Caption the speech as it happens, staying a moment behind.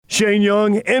Shane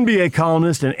Young, NBA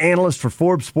columnist and analyst for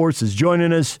Forbes Sports, is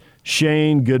joining us.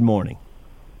 Shane, good morning.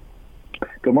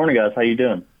 Good morning, guys. How you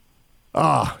doing?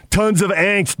 Tons of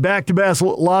angst.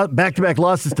 Back-to-back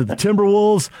losses to the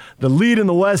Timberwolves. The lead in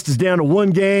the West is down to one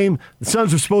game. The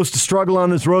Suns were supposed to struggle on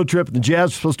this road trip, and the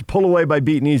Jazz were supposed to pull away by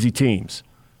beating easy teams.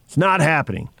 It's not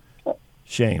happening.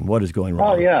 Shane, what is going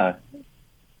wrong? Oh, yeah.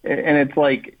 And it's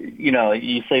like,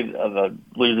 you say of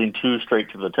losing two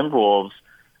straight to the Timberwolves.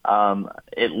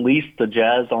 At least the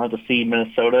Jazz don't have to see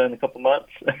Minnesota in a couple months.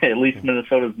 At least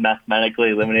Minnesota's mathematically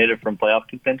eliminated from playoff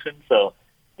contention. So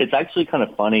it's actually kind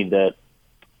of funny that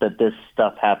this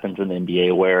stuff happens in the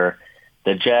NBA, where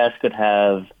the Jazz could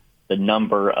have the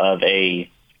number of a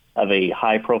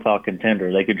high-profile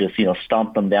contender. They could just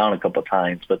stomp them down a couple of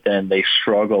times, but then they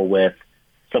struggle with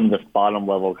some of this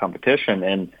bottom-level competition,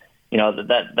 and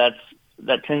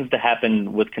that tends to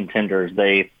happen with contenders.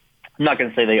 I'm not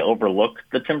going to say they overlook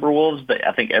the Timberwolves, but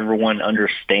I think everyone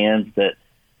understands that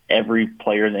every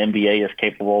player in the NBA is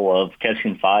capable of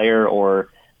catching fire or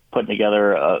putting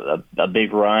together a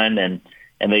big run, and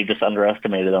they just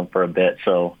underestimated them for a bit.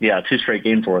 So, yeah, 2 straight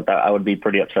games worth, I would be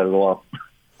pretty upset as well.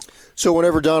 So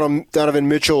whenever Donovan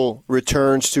Mitchell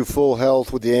returns to full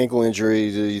health with the ankle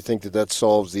injury, do you think that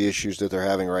solves the issues that they're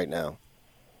having right now?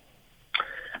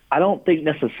 I don't think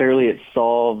necessarily it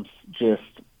solves just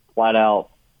flat-out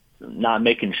not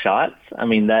making shots. I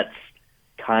mean, that's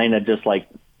kind of just like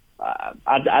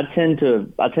I tend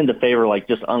to favor like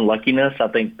just unluckiness. I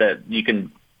think that you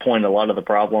can point a lot of the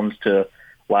problems to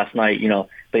last night.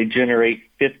 They generate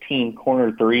 15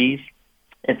 corner threes.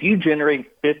 If you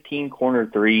generate 15 corner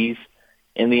threes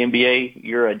in the NBA,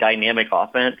 you're a dynamic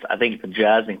offense. I think the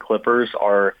Jazz and Clippers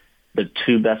are the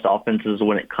 2 best offenses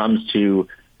when it comes to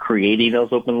creating those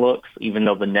open looks, even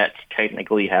though the Nets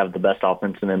technically have the best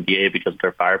offense in the NBA because of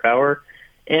their firepower.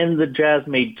 And the Jazz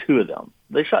made 2 of them.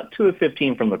 They shot 2 of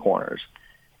 15 from the corners.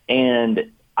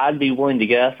 And I'd be willing to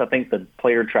guess, I think the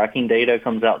player tracking data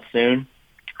comes out soon.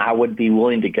 I would be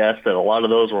willing to guess that a lot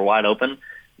of those were wide open.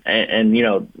 And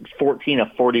 14 of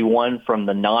 41 from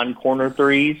the non-corner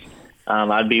threes,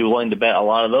 I'd be willing to bet a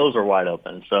lot of those are wide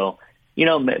open. So,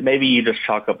 maybe you just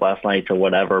chalk up last night to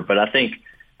whatever. But I think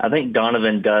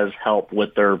Donovan does help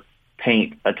with their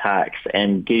paint attacks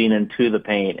and getting into the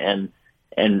paint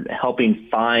and helping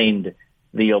find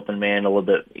the open man a little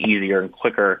bit easier and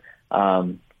quicker.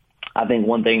 I think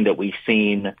one thing that we've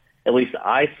seen, at least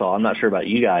I saw, I'm not sure about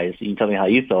you guys, you can tell me how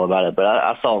you feel about it, but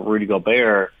I saw Rudy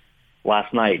Gobert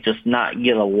last night just not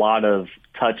get a lot of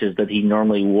touches that he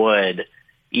normally would,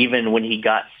 even when he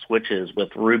got switches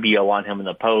with Rubio on him in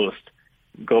the post.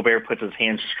 Gobert puts his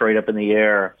hands straight up in the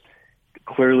air,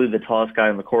 clearly the tallest guy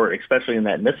on the court, especially in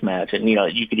that mismatch. And,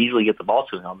 you could easily get the ball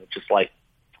to him. It's just like,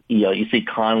 you see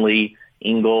Conley,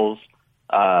 Ingles,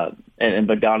 and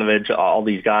Bogdanovich, all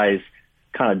these guys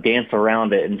kind of dance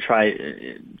around it and try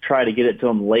to get it to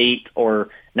him late or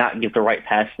not get the right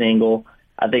passing angle.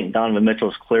 I think Donovan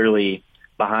Mitchell's clearly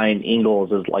behind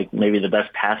Ingles as like maybe the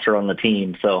best passer on the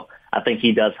team. So I think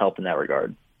he does help in that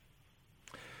regard.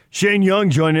 Shane Young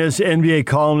joining us, NBA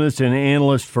columnist and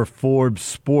analyst for Forbes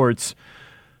Sports.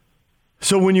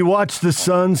 So when you watch the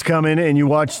Suns come in and you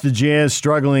watch the Jazz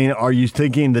struggling, are you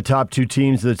thinking the top 2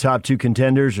 teams are the top 2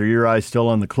 contenders, or are your eyes still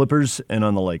on the Clippers and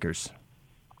on the Lakers?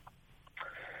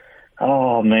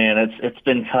 Oh, man, it's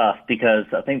been tough because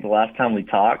I think the last time we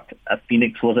talked,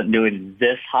 Phoenix wasn't doing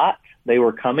this hot. They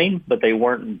were coming, but they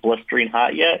weren't blistering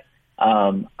hot yet.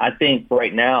 I think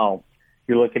right now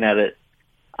you're looking at it.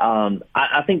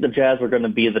 I think the Jazz are going to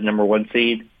be the number 1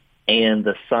 seed, and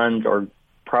the Suns are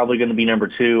probably going to be number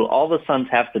 2. All the Suns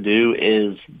have to do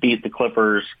is beat the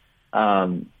Clippers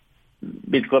on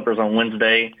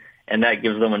Wednesday, and that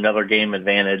gives them another game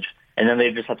advantage. And then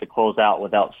they just have to close out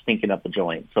without stinking up the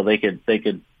joint. So they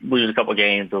could lose a couple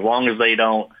games. As long as they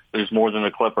don't lose more than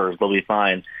the Clippers, they'll be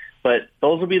fine. But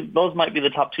those might be the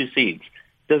top 2 seeds.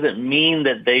 Does it mean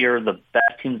that they are the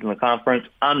best teams in the conference?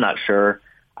 I'm not sure.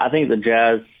 I think the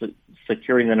Jazz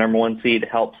securing the number 1 seed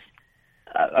helps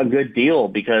a good deal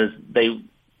because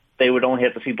they would only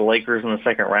have to see the Lakers in the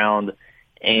second round,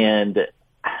 and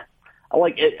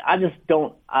I just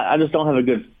don't have a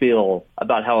good feel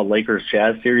about how a Lakers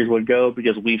Jazz series would go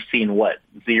because we've seen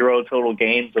 0 total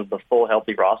games of the full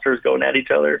healthy rosters going at each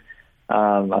other.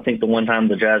 I think the one time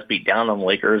the Jazz beat down on the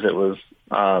Lakers, it was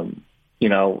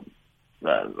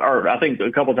or I think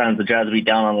a couple times the Jazz beat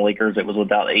down on the Lakers, it was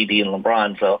without AD and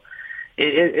LeBron. So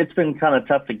it's been kind of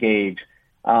tough to gauge.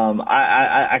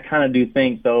 I kind of do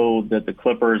think, though, that the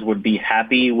Clippers would be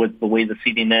happy with the way the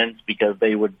seeding ends because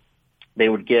they would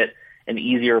get an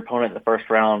easier opponent in the first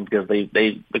round because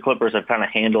the Clippers have kind of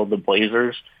handled the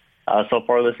Blazers so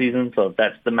far this season. So if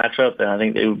that's the matchup, then I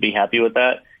think they would be happy with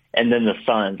that. And then the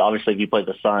Suns, obviously, if you play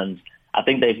the Suns, I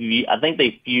think they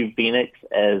view Phoenix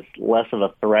as less of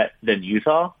a threat than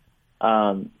Utah.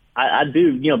 I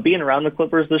do, being around the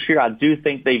Clippers this year, I do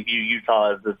think they view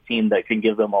Utah as the team that could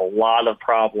give them a lot of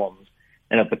problems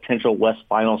in a potential West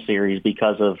Final series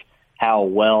because of how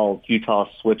well Utah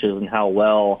switches and how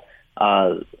well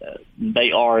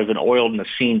they are as an oiled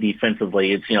machine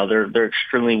defensively. It's they're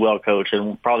extremely well coached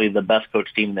and probably the best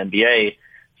coached team in the NBA.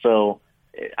 So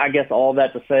I guess all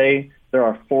that to say, there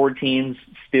are 4 teams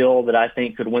still that I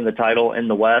think could win the title in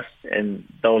the West, and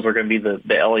those are going to be the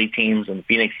LA teams and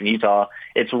Phoenix and Utah.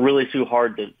 It's really too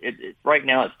hard to right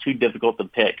now. It's too difficult to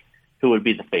pick who would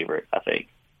be the favorite, I think.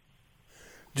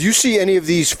 Do you see any of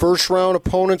these first-round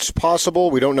opponents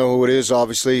possible? We don't know who it is,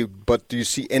 obviously, but do you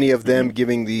see any of them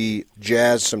giving the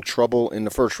Jazz some trouble in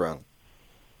the first round?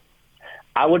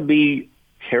 I would be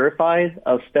terrified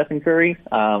of Stephen Curry.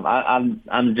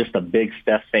 I'm just a big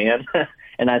Steph fan,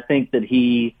 and I think that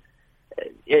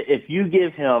if you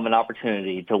give him an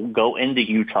opportunity to go into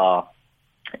Utah,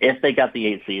 if they got the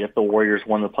 8th seed, if the Warriors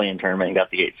won the play-in tournament and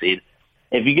got the 8th seed,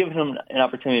 if you give him an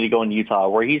opportunity to go into Utah,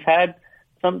 where he's had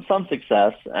some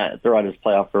success throughout his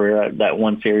playoff career, that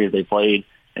one series they played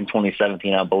in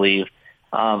 2017, I believe.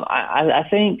 I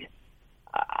think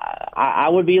I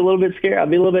would be a little bit scared.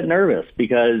 I'd be a little bit nervous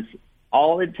because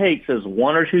all it takes is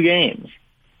 1 or 2 games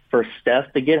for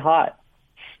Steph to get hot,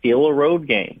 steal a road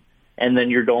game, and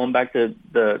then you're going back to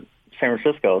the San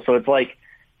Francisco. So it's like,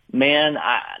 man,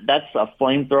 that's a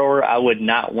flamethrower I would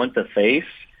not want to face.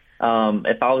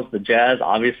 If I was the Jazz,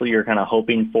 obviously you're kind of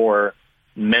hoping for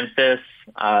Memphis,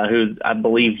 who I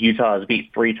believe Utah has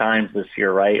beat 3 times this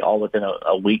year, right? All within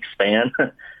a week span.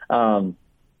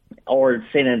 Or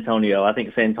San Antonio. I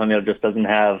think San Antonio just doesn't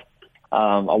have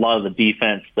a lot of the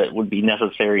defense that would be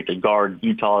necessary to guard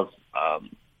Utah's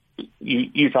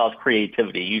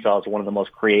creativity. Utah is one of the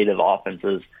most creative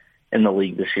offenses in the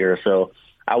league this year. So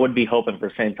I would be hoping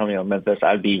for San Antonio and Memphis.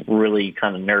 I'd be really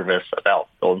kind of nervous about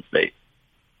Golden State.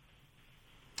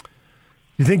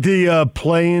 You think the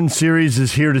play-in series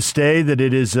is here to stay, that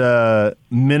it is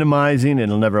minimizing,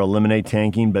 it'll never eliminate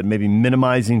tanking, but maybe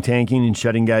minimizing tanking and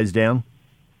shutting guys down?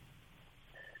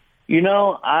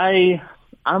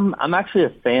 I'm actually a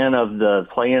fan of the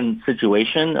play-in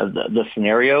situation, of the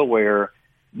scenario where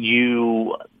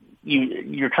you're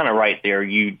kind of right there.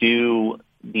 You do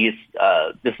these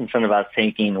disincentivized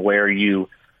tanking where you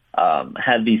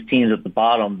have these teams at the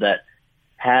bottom that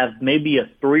have maybe a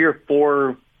 3 or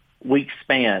 4 week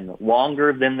span,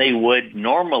 longer than they would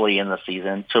normally in the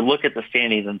season, to look at the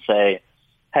standings and say,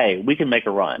 hey, we can make a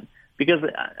run. Because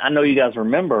I know you guys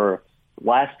remember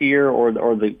last year or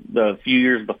the few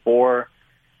years before,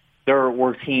 there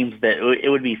were teams that it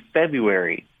would be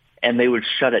February and they would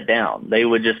shut it down. They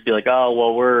would just be like, oh,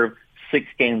 well, we're 6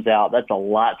 games out. That's a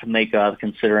lot to make up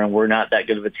considering we're not that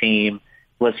good of a team.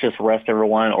 Let's just rest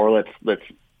everyone, or let's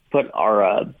put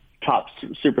our top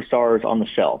superstars on the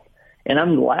shelf. And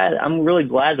I'm really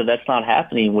glad that that's not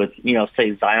happening with,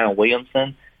 say, Zion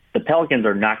Williamson. The Pelicans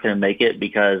are not going to make it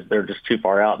because they're just too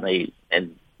far out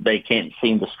and they can't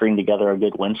seem to string together a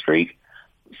good win streak.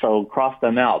 So cross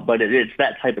them out. But it's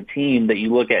that type of team that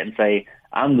you look at and say,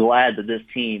 I'm glad that this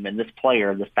team and this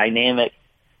player, this dynamic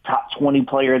top 20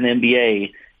 player in the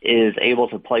NBA, is able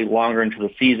to play longer into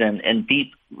the season and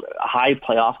deep, high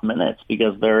playoff minutes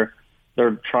because they're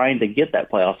trying to get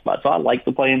that playoff spot. So I like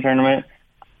the play-in tournament.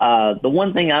 The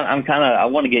one thing I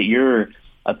want to get your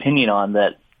opinion on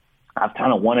that I've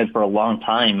kind of wanted for a long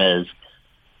time is,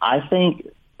 I think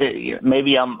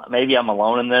maybe I'm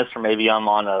alone in this, or maybe I'm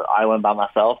on an island by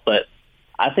myself, but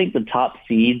I think the top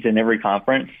seeds in every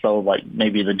conference, so like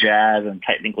maybe the Jazz and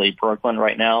technically Brooklyn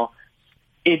right now,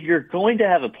 if you're going to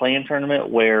have a play-in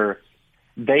tournament where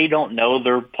they don't know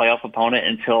their playoff opponent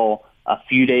until a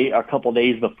couple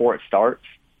days before it starts,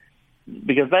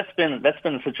 because that's been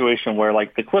the situation where,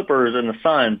 like, the Clippers and the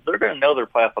Suns, they're going to know their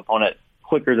playoff opponent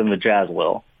quicker than the Jazz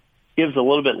will. Gives a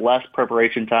little bit less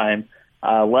preparation time,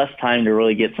 less time to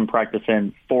really get some practice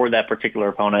in for that particular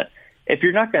opponent. If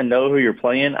you're not going to know who you're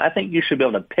playing, I think you should be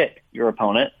able to pick your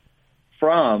opponent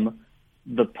from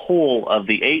the pool of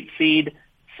the 8 seed,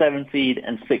 7 seed,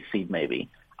 and 6 seed maybe.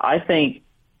 I think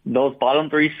those bottom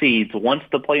 3 seeds, once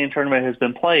the play-in tournament has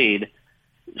been played,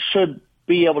 should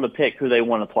be able to pick who they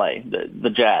want to play, the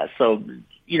Jazz. So,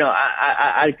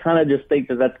 I kind of just think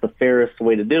that that's the fairest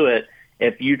way to do it.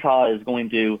 If Utah is going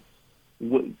to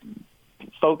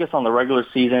focus on the regular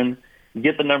season,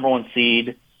 get the number 1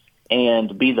 seed,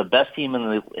 and be the best team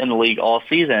in the league all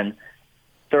season,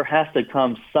 there has to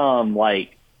come some,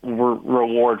 like,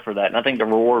 reward for that. And I think the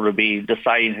reward would be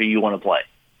deciding who you want to play.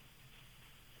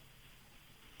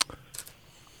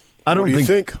 I don't What do you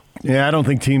think? Yeah, I don't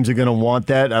think teams are going to want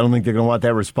that. I don't think they're going to want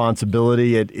that responsibility.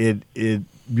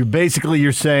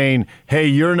 You're saying, hey,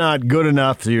 you're not good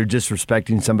enough, so you're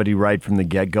disrespecting somebody right from the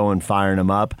get-go and firing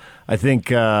them up. I think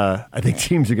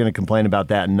teams are going to complain about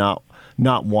that and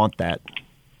not want that.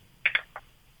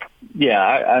 Yeah,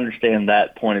 I understand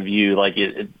that point of view. Like,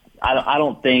 I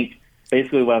don't think.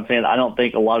 Basically, what I'm saying, I don't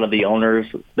think a lot of the owners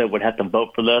that would have to vote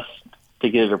for this to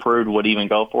get it approved would even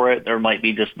go for it. There might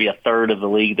be a third of the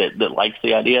league that likes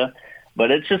the idea,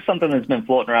 but it's just something that's been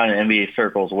floating around in NBA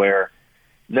circles where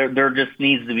there just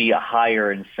needs to be a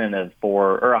higher incentive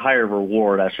or a higher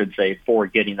reward, I should say, for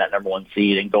getting that number one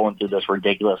seed and going through this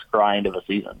ridiculous grind of a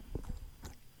season.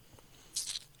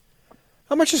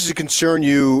 How much does it concern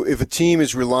you if a team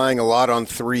is relying a lot on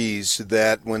threes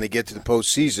that when they get to the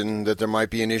postseason that there might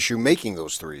be an issue making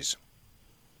those threes?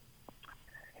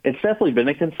 It's definitely been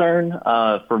a concern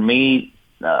for me,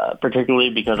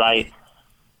 particularly because I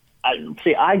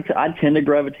tend to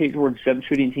gravitate towards jump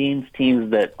shooting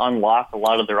teams that unlock a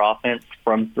lot of their offense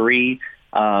from three,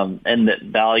 and that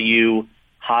value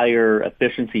higher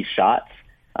efficiency shots.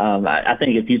 I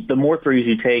think the more threes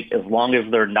you take, as long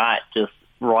as they're not just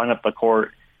run up the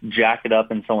court, jack it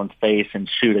up in someone's face, and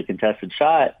shoot a contested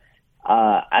shot,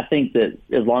 I think that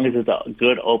as long as it's a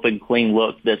good, open, clean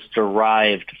look that's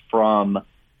derived from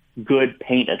good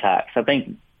paint attacks. I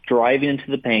think driving into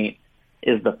the paint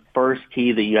is the first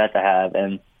key that you have to have.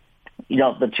 And,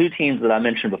 the two teams that I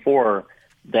mentioned before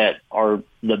that are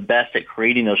the best at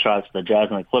creating those shots, the Jazz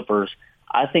and the Clippers,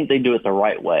 I think they do it the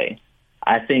right way.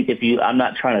 I think I'm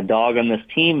not trying to dog on this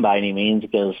team by any means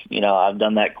because, I've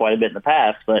done that quite a bit in the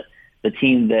past, but the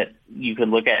team that you could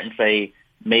look at and say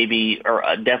maybe, or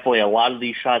definitely a lot of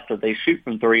these shots that they shoot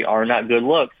from three are not good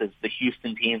looks is the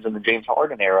Houston teams in the James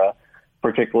Harden era,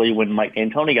 particularly when Mike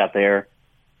D'Antoni got there.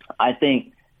 I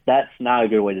think that's not a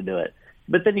good way to do it.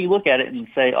 But then you look at it and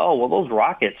say, oh, well, those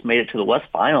Rockets made it to the West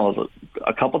Finals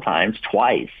a couple times,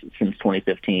 twice since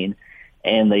 2015,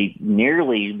 and they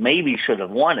nearly maybe should have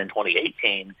won in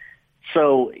 2018.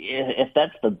 So if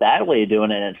that's the bad way of doing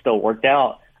it and it still worked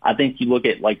out, I think you look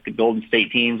at like the Golden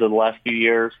State teams of the last few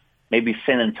years, maybe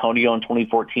San Antonio in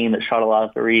 2014 that shot a lot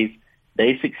of threes.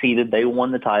 They succeeded. They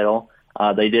won the title.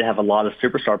 They did have a lot of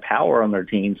superstar power on their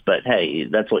teams, but hey,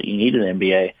 that's what you need in the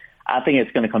NBA. I think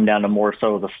it's going to come down to more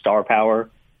so the star power.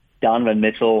 Donovan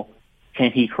Mitchell,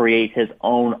 can he create his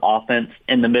own offense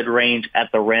in the mid-range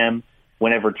at the rim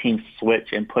whenever teams switch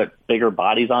and put bigger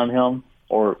bodies on him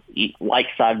or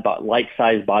like-sized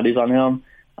bodies on him?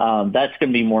 That's going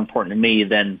to be more important to me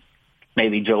than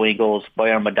maybe Joe Ingles,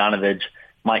 Bojan Bogdanovic,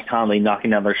 Mike Conley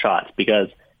knocking down their shots. Because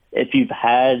if you've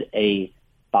had a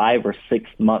 5 or 6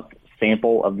 month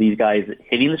sample of these guys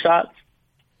hitting the shots,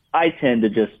 I tend to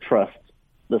just trust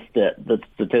the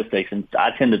statistics, and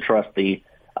I tend to trust the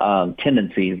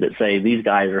tendencies that say these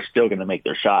guys are still going to make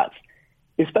their shots,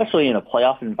 especially in a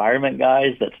playoff environment,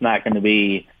 guys. That's not going to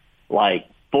be like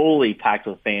fully packed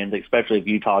with fans, especially if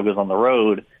Utah goes on the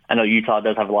road. I know Utah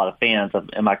does have a lot of fans,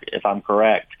 if I'm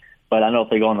correct, but I know if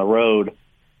they go on the road,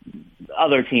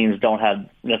 other teams don't have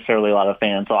necessarily a lot of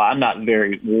fans, so I'm not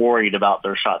very worried about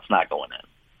their shots not going in.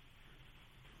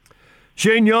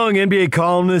 Shane Young, NBA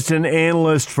columnist and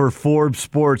analyst for Forbes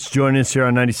Sports, joining us here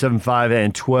on 97.5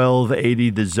 and 1280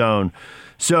 The Zone.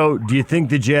 So do you think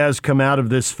the Jazz come out of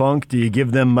this funk? Do you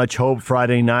give them much hope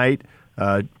Friday night?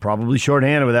 Probably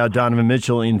shorthanded without Donovan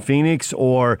Mitchell in Phoenix,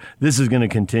 or this is going to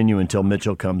continue until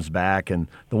Mitchell comes back and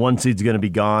the one seed's going to be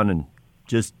gone and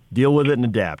just deal with it and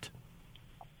adapt?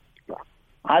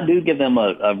 I do give them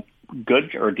a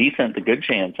good or decent to good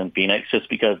chance in Phoenix just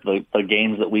because the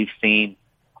games that we've seen,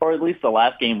 or at least the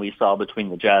last game we saw between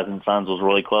the Jazz and Suns was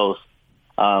really close,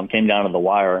 came down to the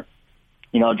wire.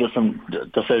 Just some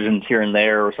decisions here and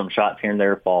there or some shots here and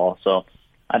there fall. So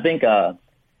I think the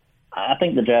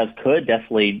Jazz could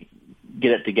definitely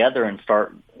get it together and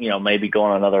start, maybe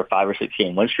going on another 5 or 6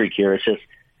 game win streak here. It's going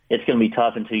to be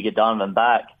tough until you get Donovan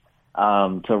back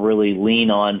to really lean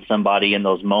on somebody in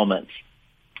those moments.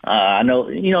 I know,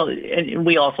 and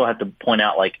we also have to point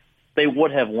out, like, they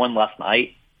would have won last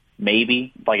night.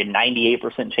 Maybe like a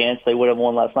 98% chance they would have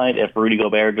won last night if Rudy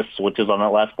Gobert just switches on that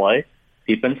last play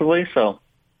defensively. So,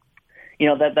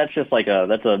 that's just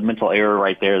that's a mental error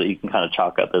right there that you can kind of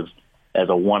chalk up as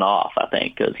a one-off, I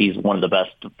think, because he's one of the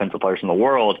best defensive players in the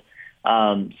world.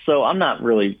 So I'm not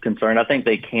really concerned. I think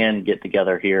they can get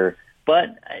together here,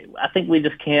 but I think we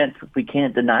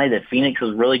can't deny that Phoenix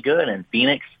is really good, and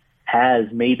Phoenix has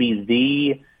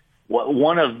maybe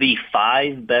one of the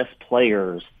 5 best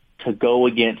players to go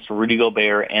against Rudy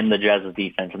Gobert and the Jazz's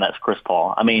defense, and that's Chris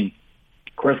Paul. I mean,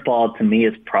 Chris Paul, to me,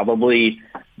 is probably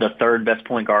the third best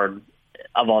point guard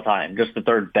of all time, just the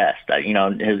third best.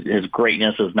 His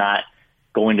greatness is not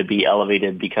going to be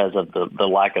elevated because of the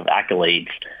lack of accolades,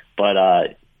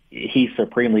 but he's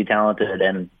supremely talented,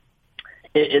 and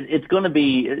it's going to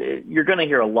be, you're going to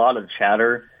hear a lot of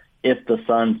chatter if the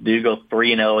Suns do go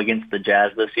 3-0 against the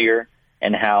Jazz this year,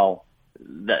 and how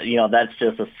that's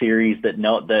just a series that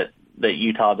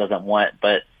Utah doesn't want.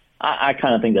 But I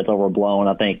kind of think that's overblown.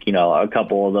 I think a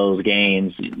couple of those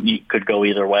games could go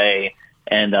either way,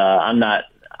 and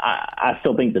I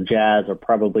still think the Jazz are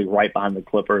probably right behind the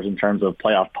Clippers in terms of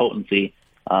playoff potency.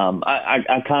 I'm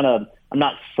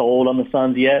not sold on the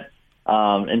Suns yet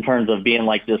in terms of being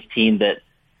like this team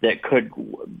that could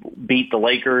beat the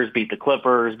Lakers, beat the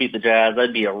Clippers, beat the Jazz.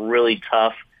 That'd be a really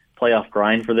tough playoff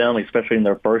grind for them, especially in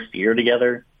their first year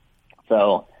together.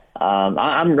 So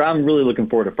I'm really looking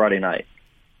forward to Friday night.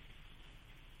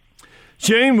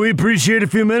 Shane, we appreciate a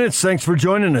few minutes. Thanks for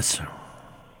joining us.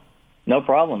 No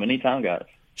problem. Anytime, guys.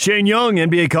 Shane Young,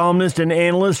 NBA columnist and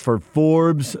analyst for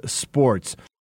Forbes Sports.